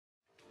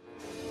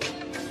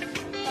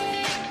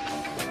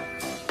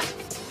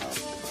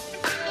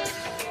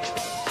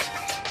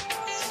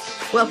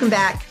Welcome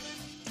back.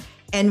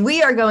 And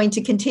we are going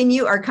to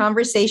continue our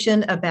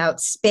conversation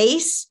about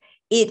space.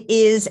 It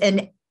is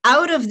an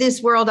out of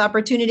this world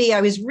opportunity.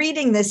 I was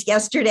reading this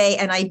yesterday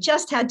and I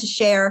just had to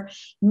share.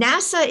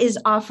 NASA is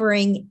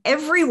offering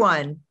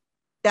everyone,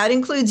 that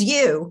includes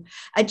you,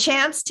 a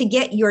chance to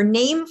get your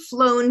name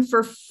flown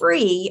for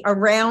free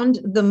around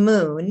the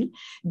moon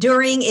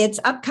during its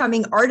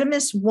upcoming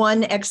Artemis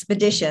 1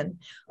 expedition.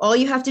 All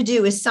you have to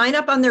do is sign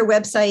up on their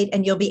website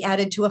and you'll be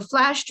added to a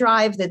flash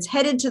drive that's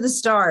headed to the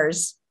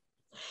stars.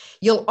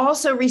 You'll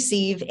also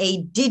receive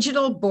a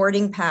digital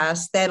boarding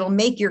pass that'll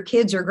make your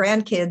kids or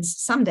grandkids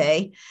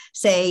someday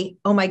say,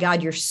 "Oh my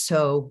God, you're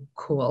so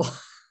cool."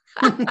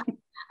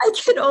 I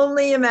can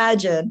only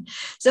imagine.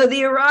 So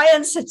the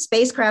Orion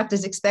spacecraft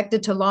is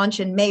expected to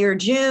launch in May or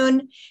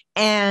June,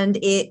 and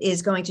it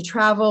is going to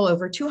travel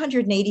over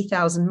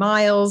 280,000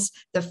 miles,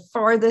 the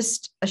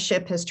farthest a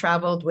ship has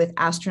traveled with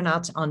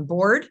astronauts on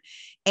board.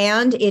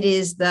 And it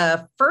is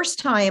the first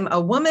time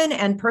a woman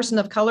and person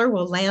of color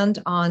will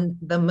land on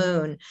the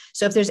moon.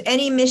 So if there's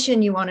any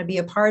mission you want to be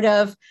a part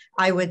of,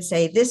 I would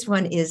say this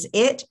one is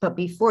it. But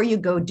before you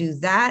go do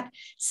that,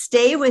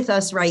 stay with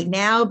us right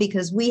now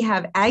because we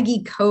have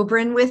Aggie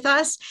Kobrin with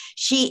us.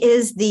 She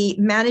is the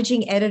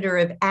managing editor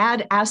of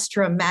Ad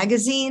Astra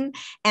magazine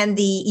and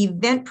the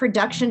event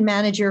production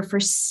manager for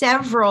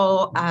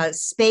several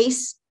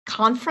space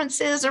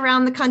conferences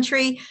around the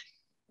country,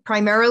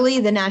 primarily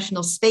the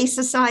National Space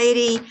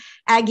Society.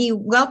 Aggie,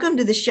 welcome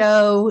to the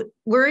show.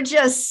 We're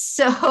just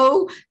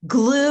so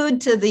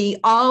glued to the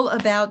all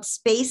about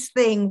space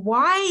thing.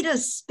 Why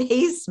does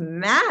space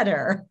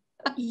matter?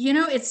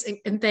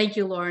 And thank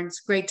you, Lauren.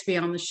 It's great to be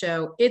on the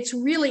show. It's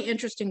really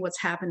interesting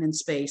what's happened in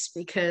space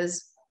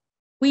because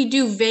we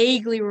do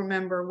vaguely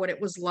remember what it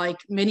was like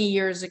many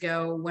years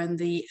ago when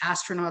the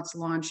astronauts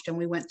launched and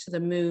we went to the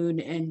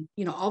moon and,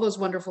 all those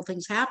wonderful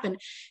things happened.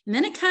 And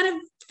then it kind of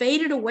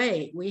faded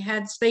away. We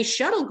had Space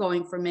Shuttle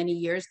going for many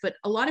years, but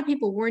a lot of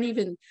people weren't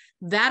even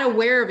that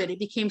aware of it. It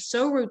became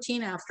so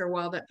routine after a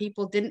while that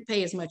people didn't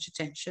pay as much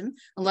attention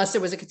unless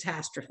there was a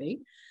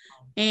catastrophe.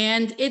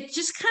 And it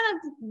just kind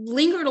of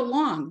lingered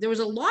along. There was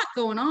a lot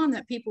going on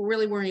that people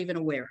really weren't even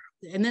aware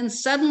of. And then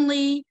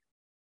suddenly,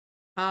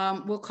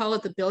 we'll call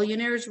it the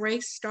billionaires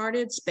race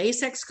started.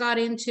 SpaceX got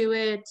into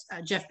it.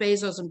 Jeff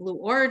Bezos and Blue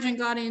Origin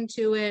got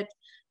into it.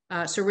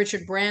 Sir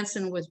Richard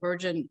Branson with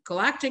Virgin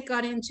Galactic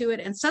got into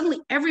it. And suddenly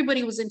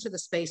everybody was into the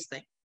space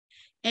thing.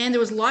 And there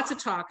was lots of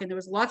talk and there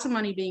was lots of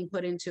money being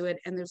put into it.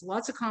 And there's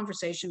lots of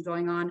conversation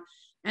going on.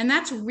 And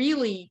that's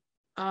really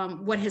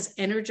what has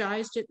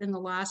energized it in the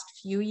last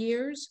few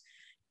years.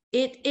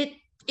 It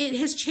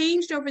has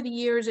changed over the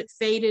years. It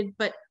faded,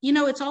 but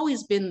it's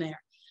always been there.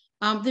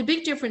 The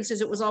big difference is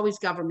it was always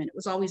government. It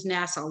was always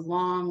NASA a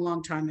long,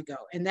 long time ago.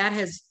 And that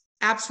has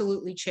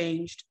absolutely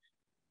changed,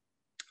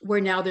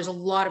 where now there's a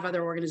lot of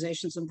other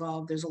organizations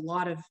involved. There's a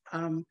lot of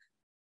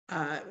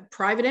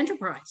private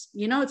enterprise.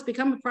 It's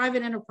become a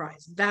private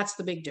enterprise. That's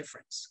the big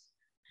difference.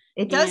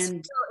 It does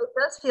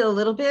feel a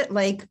little bit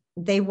like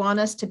they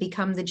want us to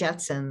become the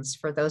Jetsons.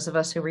 For those of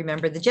us who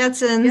remember the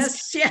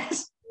Jetsons.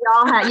 Yes. We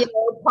all had,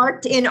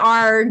 parked in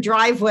our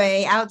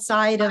driveway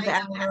outside of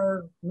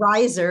our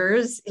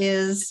risers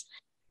is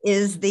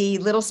the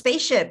little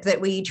spaceship that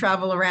we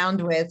travel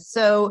around with.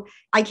 So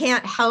I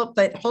can't help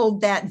but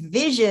hold that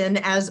vision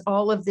as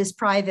all of this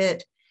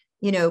private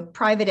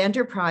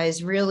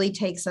enterprise really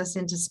takes us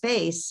into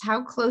space.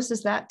 How close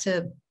is that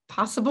to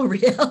possible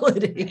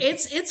reality?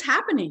 It's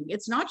happening.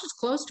 It's not just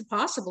close to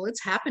possible.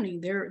 It's happening.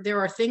 There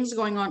are things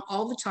going on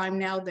all the time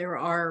now. There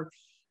are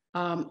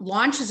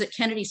launches at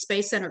Kennedy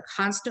Space Center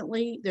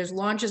constantly. There's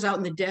launches out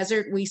in the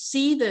desert. We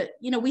see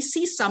we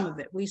see some of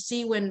it. We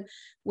see when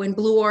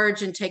Blue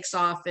Origin takes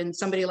off and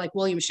somebody like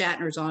William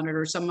Shatner's on it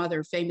or some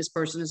other famous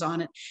person is on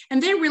it.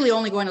 And they're really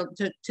only going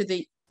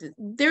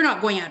they're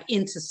not going out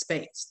into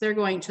space. They're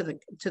going to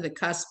the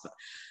cusp.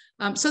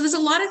 So there's a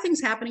lot of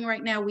things happening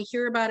right now. We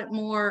hear about it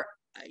more.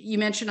 You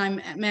mentioned I'm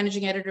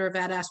managing editor of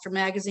Ad Astra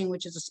magazine,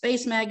 which is a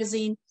space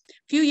magazine. A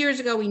few years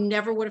ago, we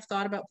never would have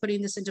thought about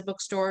putting this into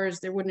bookstores.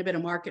 There wouldn't have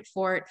been a market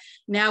for it.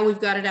 Now we've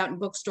got it out in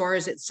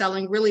bookstores. It's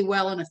selling really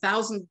well in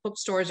 1,000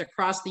 bookstores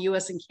across the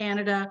US and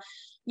Canada.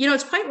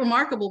 It's quite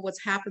remarkable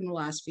what's happened the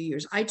last few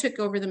years. I took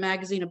over the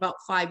magazine about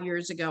 5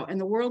 years ago, and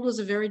the world was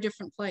a very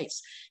different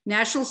place.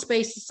 National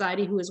Space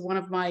Society, who is one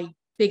of my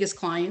biggest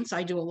clients,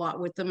 I do a lot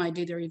with them. I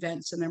do their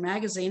events and their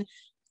magazine.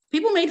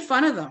 People made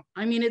fun of them.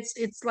 I mean,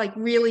 it's like,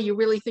 really, you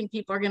really think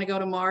people are going to go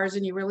to Mars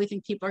and you really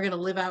think people are going to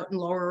live out in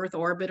low Earth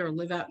orbit or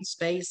live out in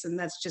space? And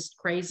that's just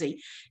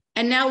crazy.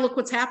 And now look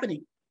what's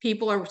happening.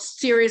 People are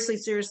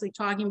seriously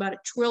talking about it.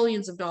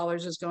 Trillions of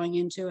dollars is going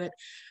into it.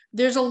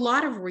 There's a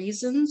lot of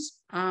reasons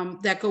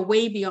that go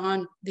way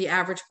beyond the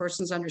average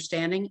person's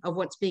understanding of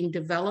what's being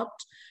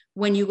developed.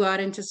 When you got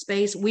into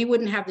space, we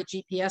wouldn't have the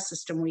GPS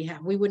system we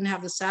have. We wouldn't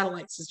have the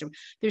satellite system.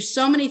 There's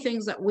so many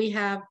things that we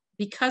have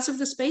because of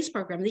the space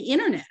program, the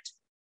internet,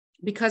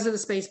 because of the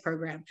space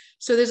program.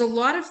 So there's a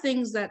lot of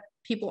things that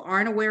people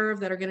aren't aware of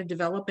that are going to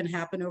develop and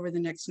happen over the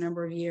next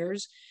number of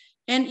years.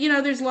 And,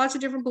 there's lots of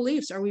different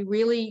beliefs. Are we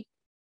really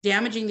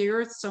damaging the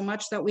earth so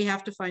much that we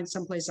have to find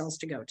someplace else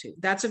to go to.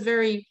 That's a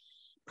very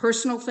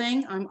personal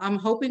thing. I'm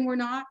hoping we're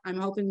not. I'm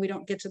hoping we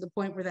don't get to the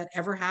point where that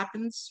ever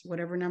happens,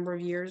 whatever number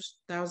of years,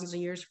 thousands of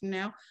years from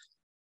now.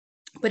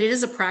 But it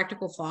is a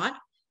practical thought.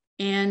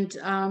 And,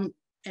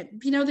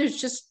 there's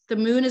just, the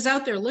moon is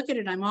out there. Look at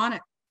it. I'm on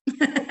it.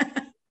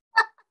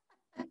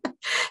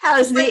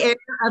 How's the air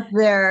up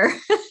there?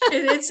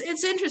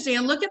 It's interesting.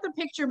 And look at the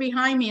picture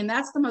behind me. And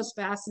that's the most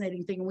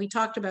fascinating thing. And we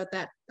talked about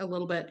that a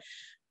little bit.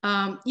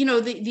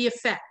 The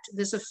effect,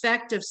 this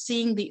effect of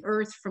seeing the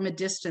earth from a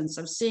distance,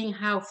 of seeing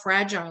how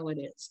fragile it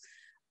is,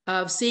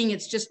 of seeing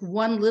it's just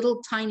one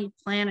little tiny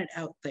planet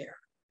out there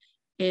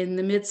in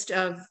the midst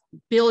of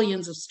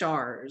billions of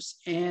stars.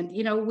 And,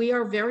 we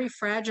are very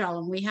fragile,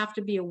 and we have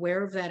to be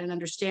aware of that and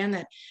understand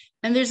that.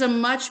 And there's a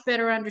much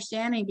better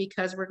understanding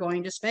because we're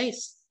going to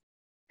space,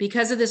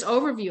 because of this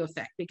overview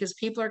effect, because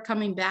people are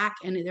coming back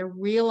and they're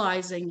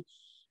realizing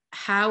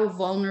how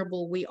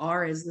vulnerable we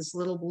are as this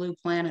little blue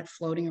planet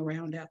floating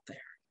around out there.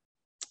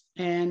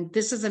 And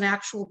this is an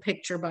actual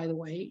picture, by the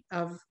way,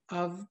 of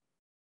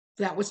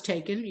that was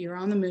taken. You're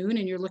on the moon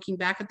and you're looking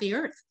back at the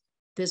earth.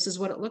 This is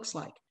what it looks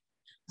like.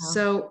 Wow.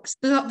 So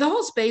the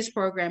whole space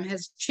program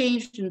has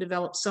changed and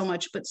developed so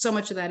much, but so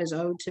much of that is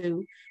owed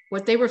to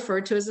what they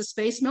refer to as the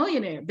space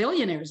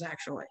billionaires,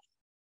 actually.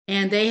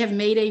 And they have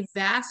made a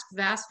vast,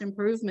 vast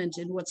improvement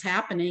in what's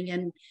happening.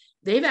 And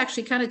they've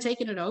actually kind of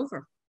taken it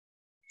over.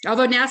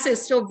 Although NASA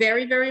is still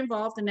very, very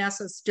involved, and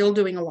NASA is still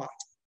doing a lot.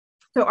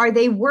 So are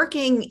they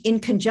working in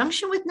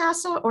conjunction with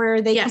NASA, or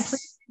are they?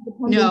 Yes.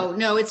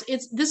 No,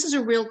 this is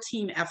a real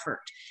team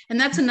effort. And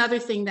that's another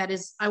thing that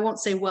is, I won't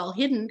say well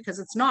hidden, because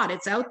it's not,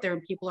 it's out there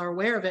and people are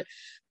aware of it,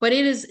 but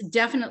it is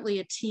definitely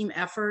a team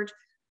effort.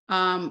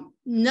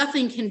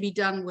 Nothing can be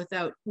done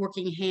without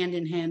working hand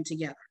in hand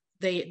together.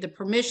 The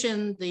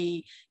permission,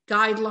 the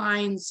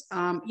guidelines,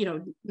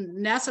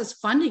 NASA's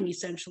funding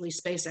essentially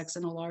SpaceX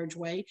in a large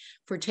way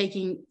for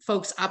taking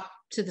folks up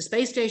to the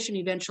space station,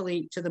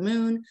 eventually to the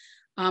moon.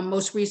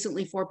 Most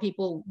recently, 4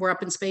 people were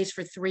up in space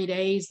for 3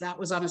 days. That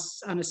was on a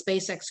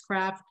SpaceX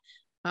craft.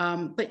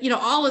 But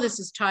all of this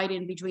is tied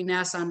in between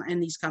NASA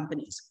and these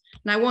companies.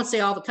 And I won't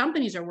say all the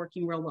companies are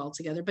working real well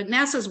together, but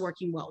NASA's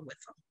working well with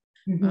them.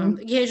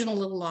 Mm-hmm. Occasional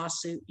little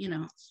lawsuit,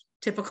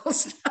 typical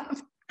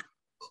stuff.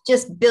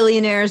 Just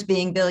billionaires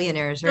being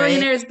billionaires, right?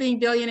 Billionaires being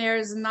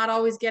billionaires and not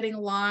always getting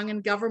along,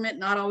 and government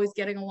not always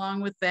getting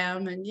along with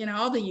them, and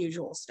all the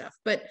usual stuff.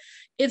 But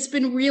it's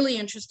been really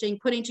interesting.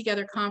 Putting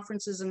together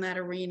conferences in that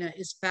arena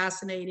is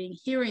fascinating.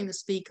 Hearing the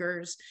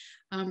speakers,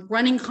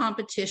 running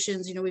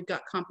competitions. We've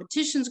got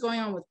competitions going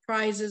on with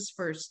prizes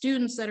for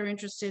students that are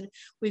interested.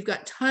 We've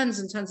got tons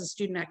and tons of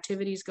student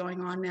activities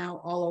going on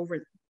now all over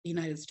the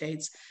United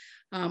States.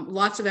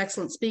 Lots of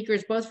excellent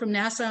speakers, both from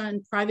NASA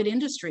and private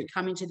industry,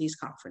 coming to these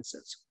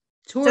conferences,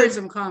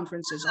 tourism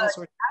conferences, all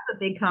sorts. I have a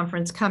big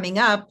conference coming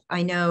up,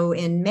 I know,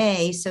 in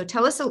May. So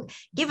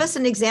give us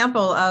an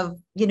example of,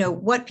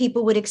 what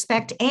people would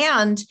expect,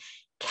 and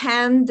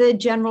can the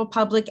general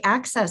public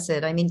access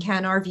it? I mean,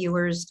 can our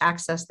viewers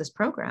access this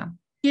program?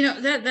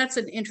 That's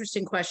an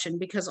interesting question,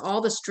 because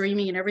all the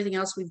streaming and everything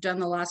else we've done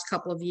the last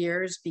couple of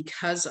years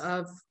because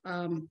of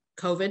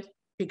COVID,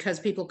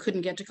 because people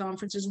couldn't get to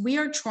conferences. We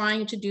are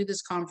trying to do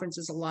this conference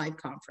as a live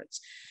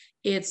conference.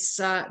 It's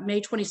May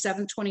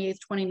 27th, 28th,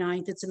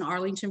 29th. It's in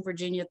Arlington,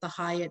 Virginia at the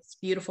Hyatt. It's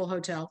a beautiful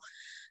hotel.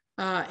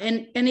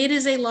 And it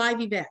is a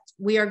live event.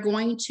 We are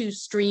going to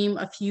stream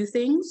a few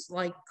things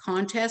like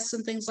contests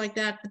and things like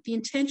that, but the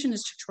intention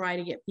is to try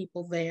to get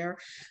people there.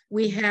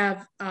 We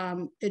have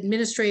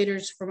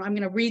administrators from, I'm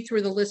going to read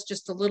through the list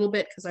just a little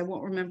bit because I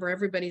won't remember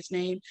everybody's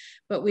name,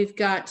 but we've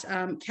got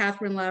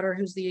Catherine Lauder,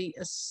 who's the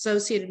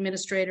Associate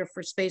Administrator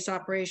for Space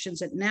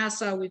Operations at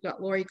NASA. We've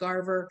got Lori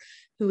Garver,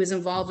 who is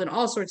involved in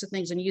all sorts of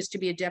things and used to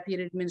be a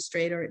Deputy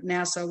Administrator at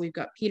NASA. We've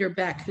got Peter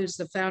Beck, who's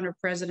the founder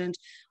president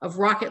of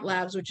Rocket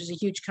Labs, which is a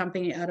huge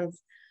company out of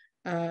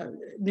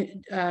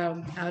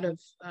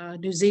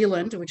New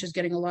Zealand, which is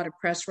getting a lot of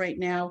press right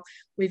now.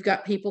 We've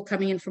got people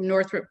coming in from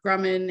Northrop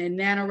Grumman and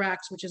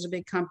NanoRacks, which is a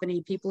big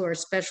company, people who are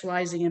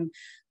specializing in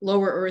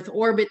lower Earth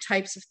orbit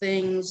types of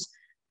things.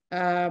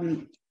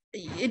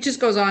 It just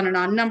goes on and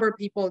on. A number of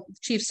people,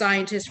 chief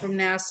scientists from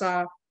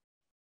NASA,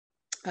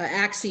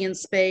 Axion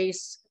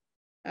Space,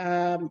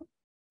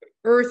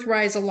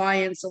 Earthrise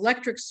Alliance,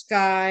 Electric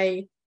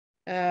Sky,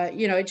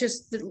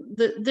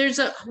 there's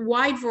a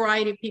wide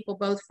variety of people,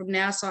 both from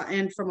NASA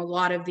and from a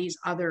lot of these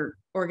other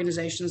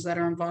organizations that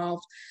are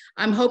involved.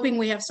 I'm hoping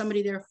we have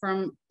somebody there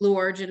from Blue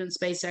Origin and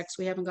SpaceX.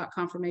 We haven't got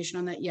confirmation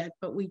on that yet,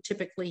 but we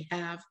typically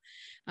have.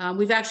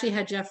 We've actually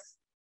had Jeff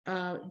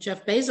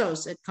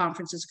Bezos at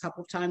conferences a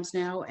couple of times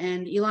now,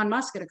 and Elon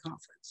Musk at a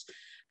conference.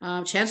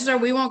 Chances are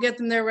we won't get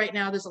them there right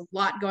now. There's a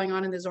lot going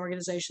on in those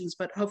organizations,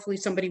 but hopefully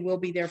somebody will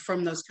be there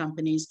from those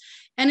companies.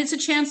 And it's a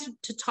chance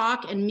to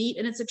talk and meet,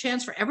 and it's a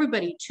chance for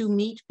everybody to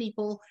meet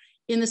people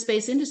in the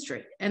space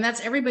industry. And that's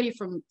everybody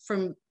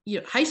from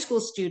high school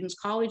students,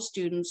 college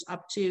students,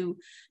 up to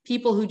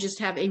people who just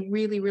have a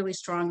really, really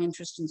strong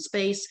interest in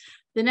space.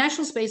 The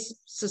National Space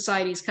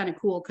Society is kind of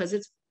cool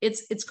because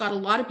it's got a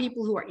lot of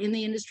people who are in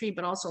the industry,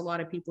 but also a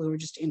lot of people who are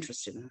just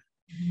interested in it.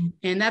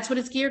 And that's what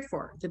it's geared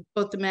for,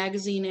 both the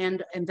magazine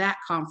and that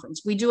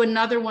conference. We do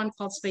another one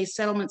called Space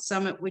Settlement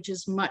Summit, which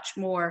is much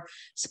more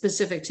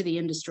specific to the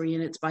industry,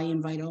 and it's by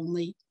invite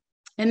only.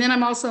 And then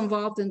I'm also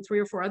involved in 3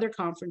 or 4 other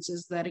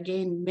conferences that,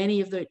 again,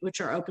 many of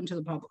which are open to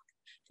the public.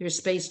 There's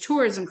space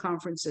tourism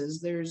conferences,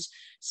 there's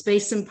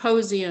Space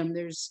Symposium,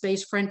 there's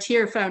Space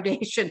Frontier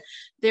Foundation.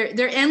 There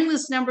are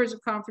endless numbers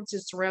of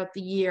conferences throughout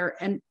the year.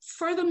 And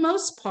for the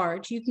most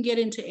part, you can get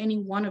into any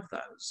one of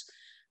those.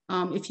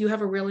 If you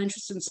have a real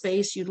interest in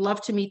space, you'd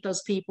love to meet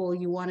those people,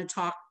 you want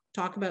to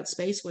talk about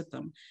space with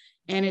them.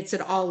 And it's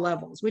at all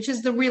levels, which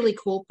is the really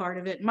cool part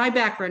of it. My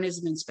background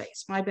isn't in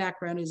space. My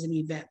background is in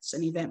events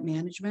and event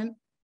management.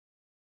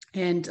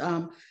 And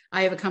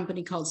I have a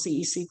company called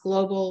CEC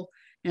Global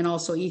and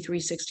also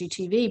E360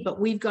 TV, but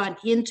we've gotten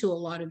into a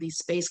lot of these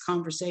space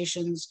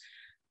conversations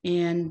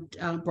and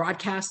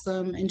broadcast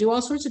them and do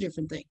all sorts of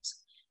different things.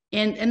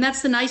 And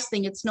that's the nice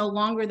thing. It's no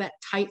longer that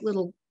tight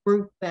little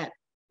group that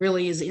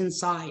really is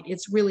inside.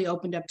 It's really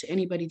opened up to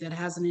anybody that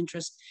has an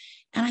interest.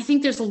 And I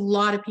think there's a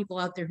lot of people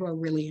out there who are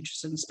really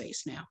interested in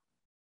space now.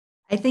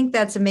 I think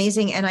that's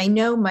amazing. And I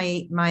know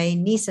my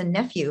niece and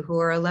nephew, who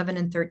are 11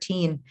 and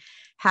 13,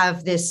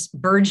 have this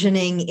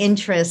burgeoning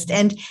interest.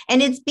 And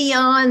it's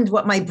beyond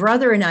what my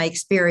brother and I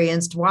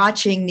experienced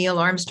watching Neil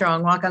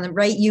Armstrong walk on the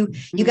right. You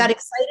got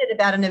excited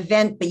about an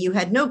event, but you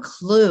had no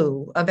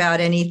clue about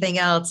anything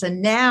else.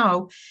 And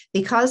now,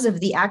 because of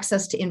the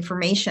access to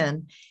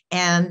information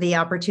and the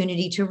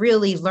opportunity to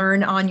really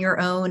learn on your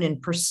own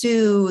and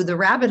pursue the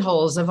rabbit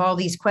holes of all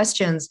these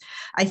questions,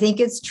 I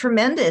think it's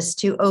tremendous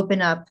to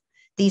open up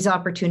these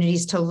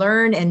opportunities to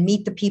learn and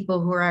meet the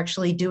people who are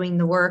actually doing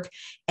the work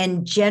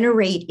and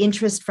generate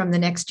interest from the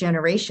next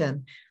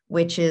generation,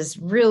 which is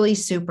really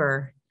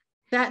super.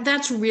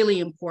 That's really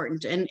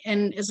important.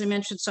 And as I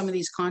mentioned, some of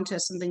these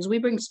contests and things, we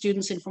bring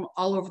students in from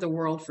all over the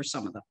world for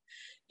some of them.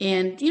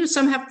 And,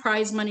 some have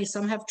prize money,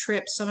 some have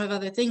trips, some have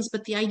other things,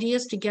 but the idea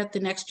is to get the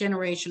next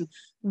generation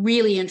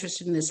really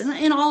interested in this, and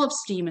in all of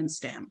STEAM and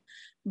STEM.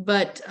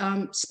 But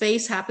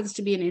space happens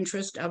to be an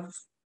interest of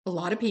a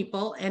lot of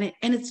people, and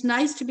it's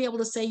nice to be able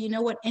to say, you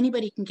know what,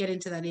 anybody can get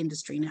into that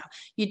industry now.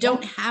 You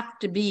don't have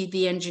to be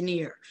the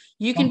engineer.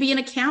 You can be an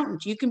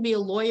accountant, you can be a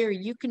lawyer,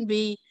 you can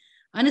be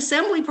an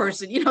assembly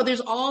person.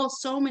 There's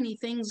so many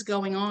things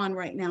going on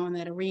right now in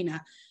that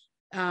arena.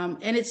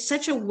 And it's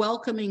such a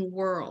welcoming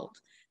world,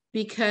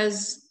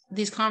 because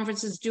these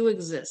conferences do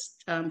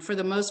exist. For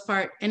the most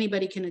part,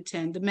 anybody can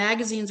attend. The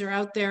magazines are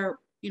out there,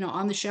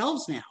 on the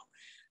shelves now.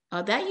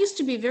 That used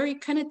to be a very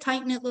kind of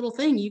tight-knit little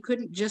thing. You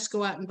couldn't just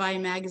go out and buy a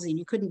magazine.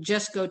 You couldn't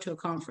just go to a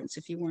conference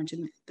if you weren't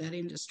in that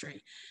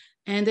industry.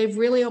 And they've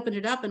really opened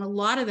it up. And a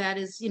lot of that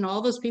is,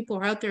 all those people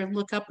are out there and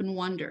look up and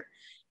wonder.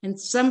 And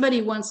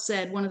somebody once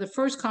said, one of the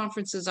first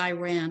conferences I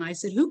ran, I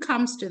said, who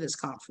comes to this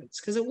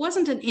conference? Because it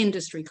wasn't an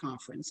industry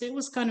conference. It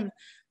was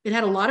it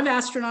had a lot of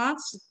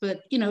astronauts, but,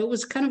 it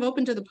was kind of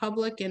open to the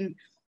public and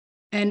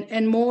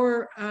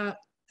more,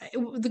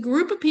 the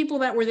group of people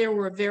that were there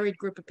were a varied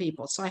group of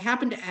people. So I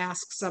happened to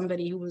ask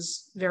somebody who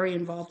was very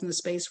involved in the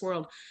space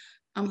world,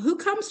 who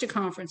comes to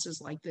conferences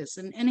like this?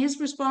 And his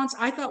response,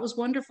 I thought, was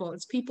wonderful.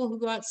 It's people who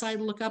go outside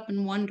and look up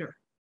and wonder.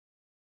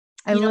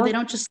 They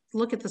don't just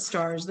look at the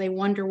stars. They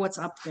wonder what's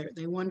up there.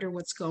 They wonder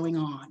what's going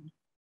on.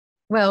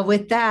 Well,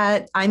 with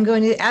that, I'm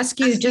going to ask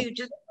you,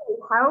 just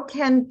how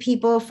can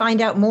people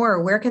find out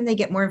more? Where can they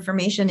get more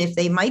information if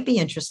they might be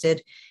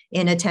interested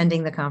in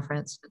attending the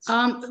conference?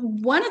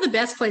 One of the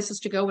best places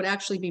to go would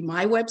actually be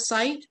my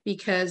website,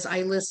 because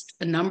I list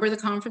a number of the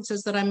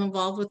conferences that I'm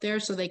involved with there,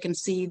 so they can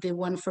see the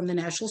one from the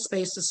National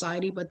Space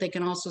Society, but they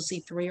can also see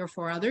 3 or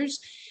 4 others.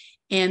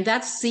 And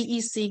that's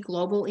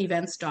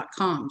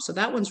cecglobalevents.com. So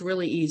that one's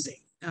really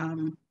easy.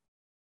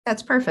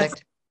 That's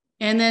perfect.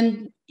 And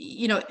then,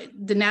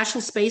 the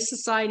National Space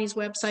Society's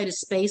website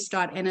is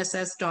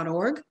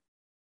space.nss.org.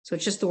 So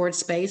it's just the word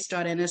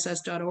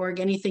space.nss.org.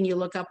 Anything you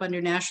look up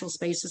under National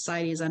Space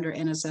Society is under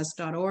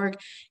nss.org.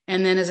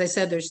 And then, as I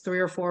said, there's 3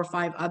 or 4 or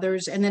 5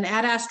 others. And then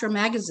Ad Astra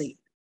magazine.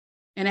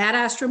 And Ad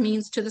Astra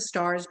means to the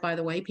stars, by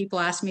the way. People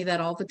ask me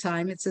that all the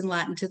time. It's in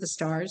Latin, to the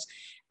stars.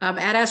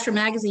 Ad Astra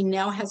magazine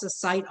now has a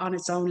site on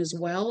its own as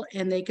well,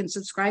 and they can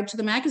subscribe to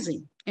the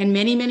magazine. And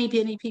many, many,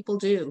 many people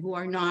do, who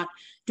are not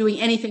doing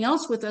anything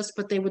else with us,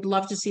 but they would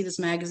love to see this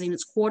magazine.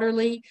 It's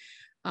quarterly.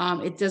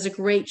 It does a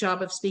great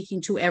job of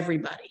speaking to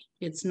everybody.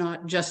 It's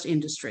not just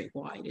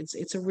industry-wide.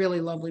 It's a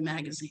really lovely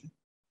magazine.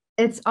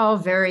 It's all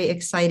very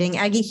exciting.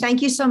 Aggie,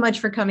 thank you so much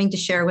for coming to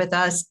share with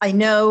us. I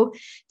know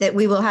that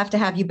we will have to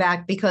have you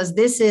back, because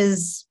this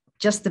is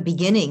just the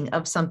beginning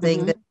of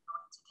something that's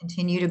going to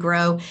continue to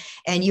grow.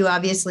 And you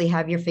obviously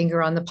have your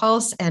finger on the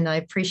pulse, and I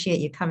appreciate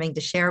you coming to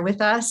share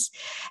with us.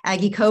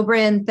 Aggie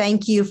Kobrin,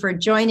 thank you for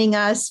joining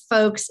us.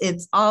 Folks,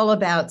 it's all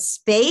about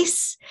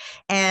space.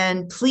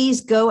 And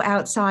please go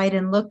outside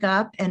and look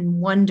up and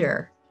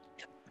wonder.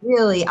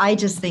 Really, I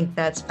just think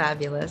that's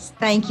fabulous.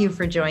 Thank you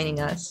for joining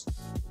us.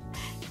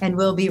 And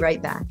we'll be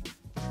right back.